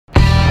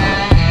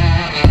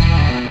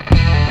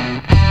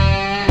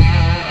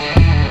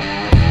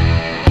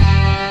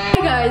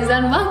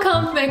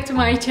back to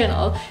my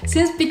channel.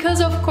 Since because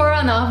of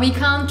Corona we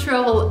can't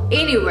travel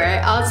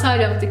anywhere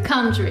outside of the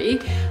country,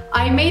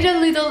 I made a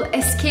little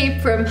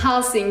escape from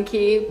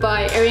Helsinki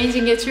by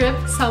arranging a trip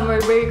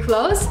somewhere very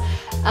close.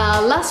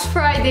 Last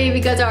Friday we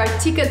got our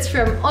tickets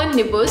from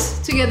Omnibus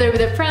together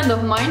with a friend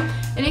of mine,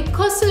 and it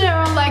costed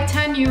around like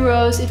 10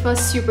 euros. It was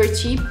super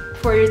cheap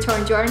for a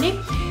return journey.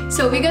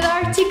 So we got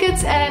our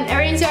tickets and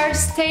arranged our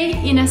stay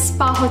in a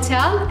spa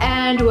hotel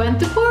and went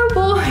to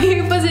Porvoo.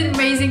 It was an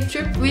amazing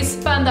trip. We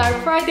spent our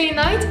Friday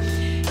night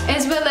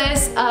as well as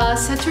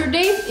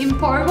Saturday in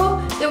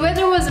Porvoo. The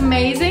weather was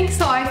amazing,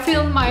 so I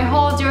filmed my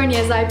whole journey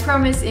as I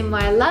promised in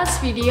my last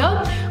video.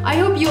 I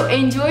hope you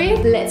enjoy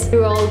it. Let's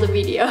roll the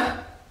video.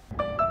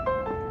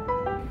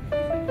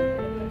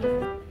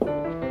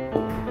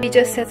 We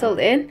just settled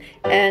in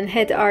and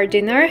had our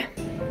dinner.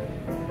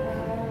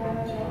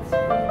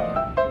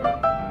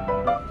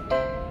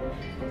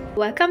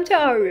 Welcome to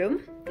our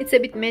room. It's a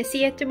bit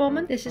messy at the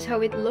moment. This is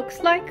how it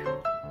looks like.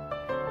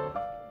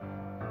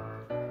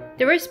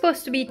 There were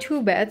supposed to be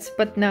 2 beds,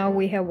 but now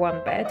we have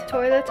 1 bed.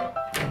 Toilet.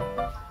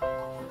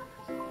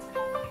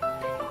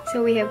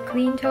 So we have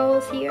clean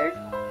towels here.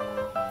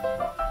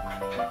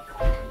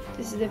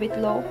 This is a bit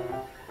low.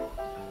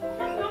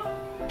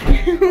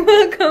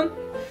 Welcome.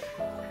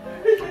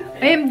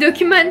 I am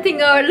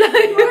documenting our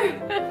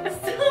life.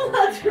 Still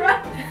not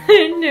right.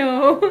 I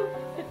know.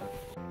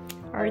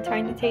 Our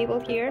tiny table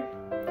here,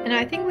 and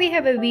I think we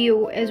have a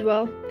view as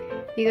well.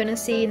 You're gonna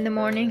see in the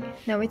morning.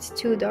 Now it's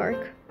too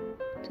dark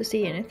to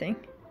see anything.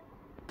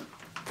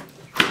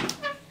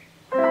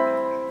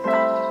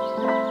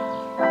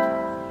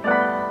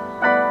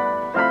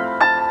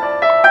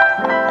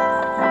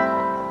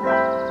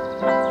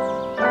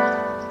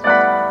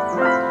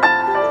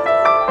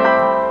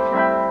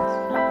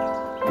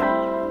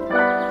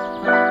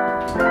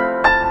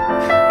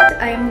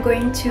 I am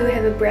going to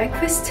have a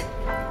breakfast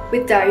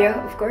with Daria,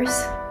 of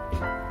course.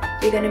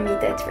 We're gonna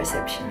meet at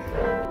reception.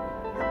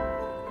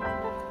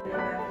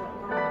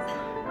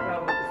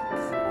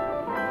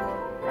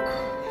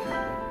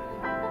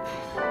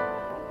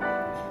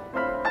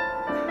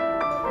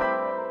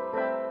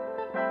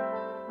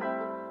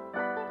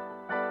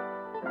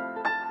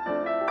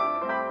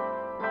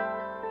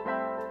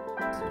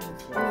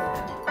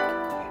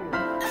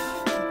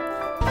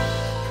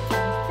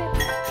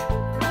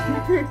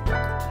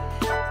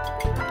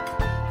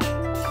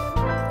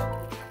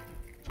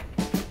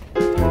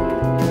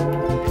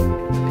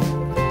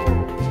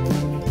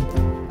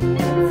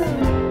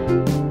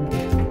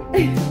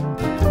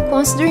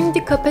 Considering the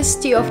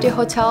capacity of the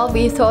hotel,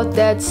 we thought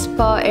that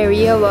spa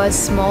area was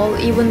small.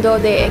 Even though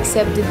they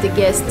accepted the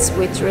guests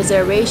with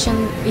reservation,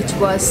 it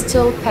was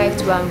still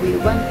packed when we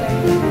went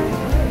there.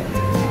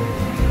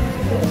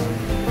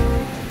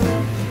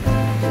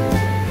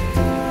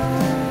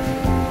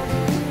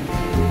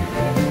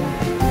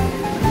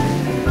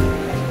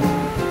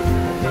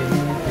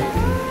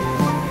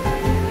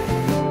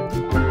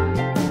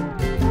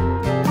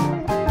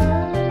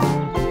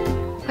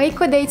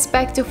 Vacay dates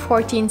back to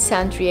 14th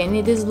century, and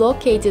it is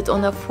located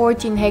on a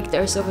 14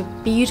 hectares of a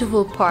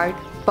beautiful park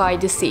by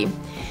the sea.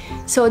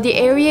 So the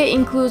area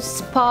includes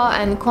spa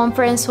and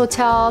conference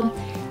hotel,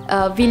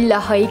 Villa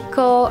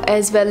Vacay,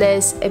 as well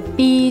as a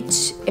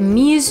beach, a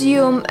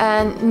museum,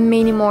 and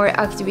many more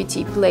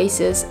activity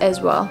places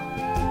as well.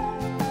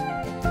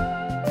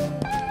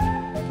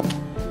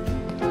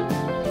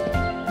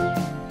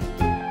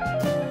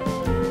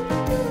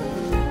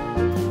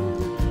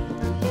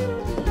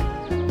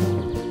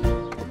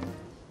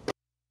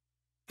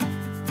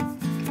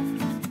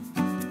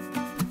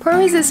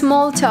 Porvoo is a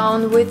small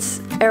town with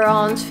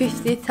around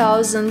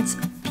 50,000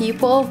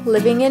 people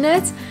living in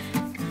it.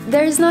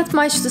 There is not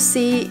much to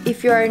see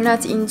if you are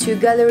not into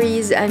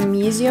galleries and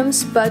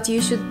museums, but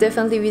you should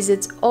definitely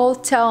visit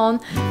Old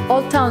Town.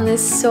 Old Town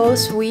is so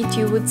sweet.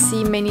 You would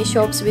see many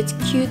shops with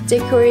cute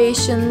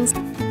decorations.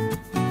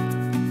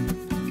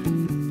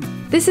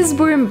 This is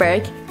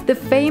Burrenberg, the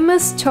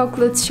famous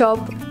chocolate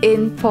shop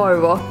in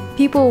Porvoo.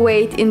 People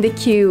wait in the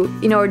queue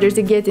in order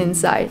to get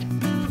inside.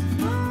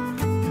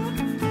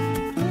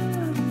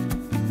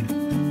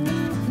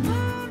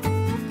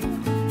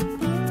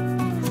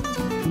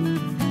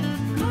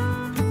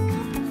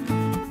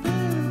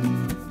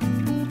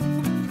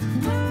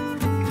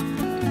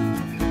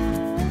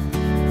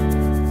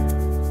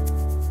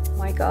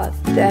 God,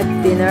 that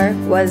dinner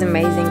was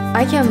amazing.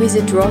 I can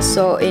visit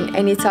Rosso in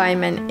any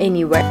time and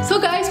anywhere. So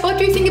guys, what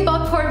do you think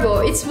about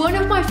Porvoo? It's one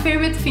of my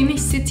favorite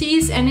Finnish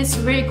cities, and it's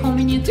very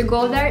convenient to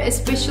go there,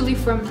 especially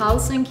from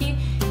Helsinki.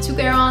 It took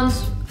around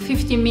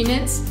 50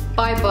 minutes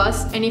by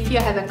bus, and if you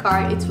have a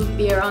car it would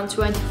be around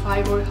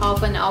 25 or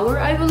half an hour,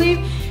 I believe.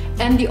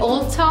 And the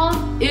old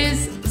town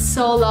is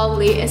so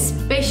lovely,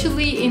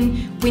 especially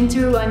in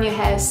winter when you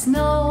have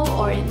snow,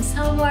 or in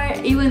summer,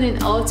 even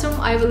in autumn.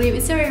 I believe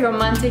it's a very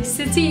romantic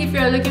city if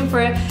you're looking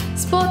for a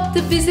spot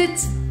to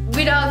visit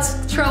without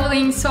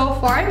traveling so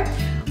far.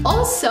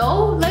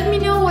 Also, let me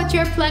know what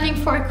you're planning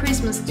for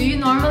Christmas. Do you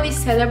normally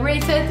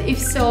celebrate it? If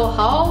so,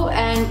 how?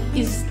 And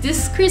is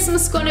this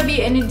Christmas gonna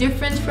be any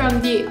different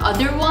from the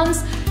other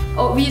ones?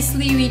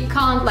 Obviously we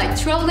can't, like,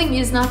 traveling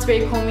is not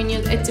very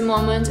convenient at the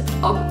moment.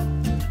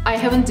 I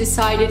haven't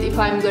decided if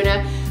I'm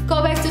gonna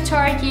go back to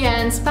Turkey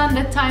and spend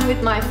that time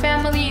with my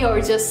family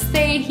or just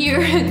stay here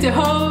at the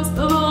house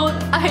alone.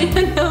 I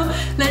don't know.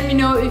 Let me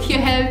know if you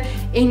have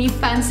any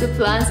fancy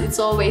plans. It's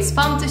always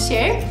fun to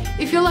share.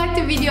 If you liked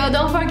the video,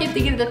 don't forget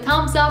to give it a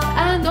thumbs up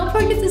and don't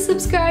forget to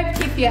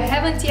subscribe if you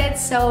haven't yet,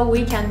 so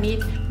we can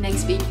meet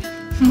next week.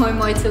 Moi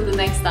moi till the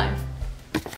next time.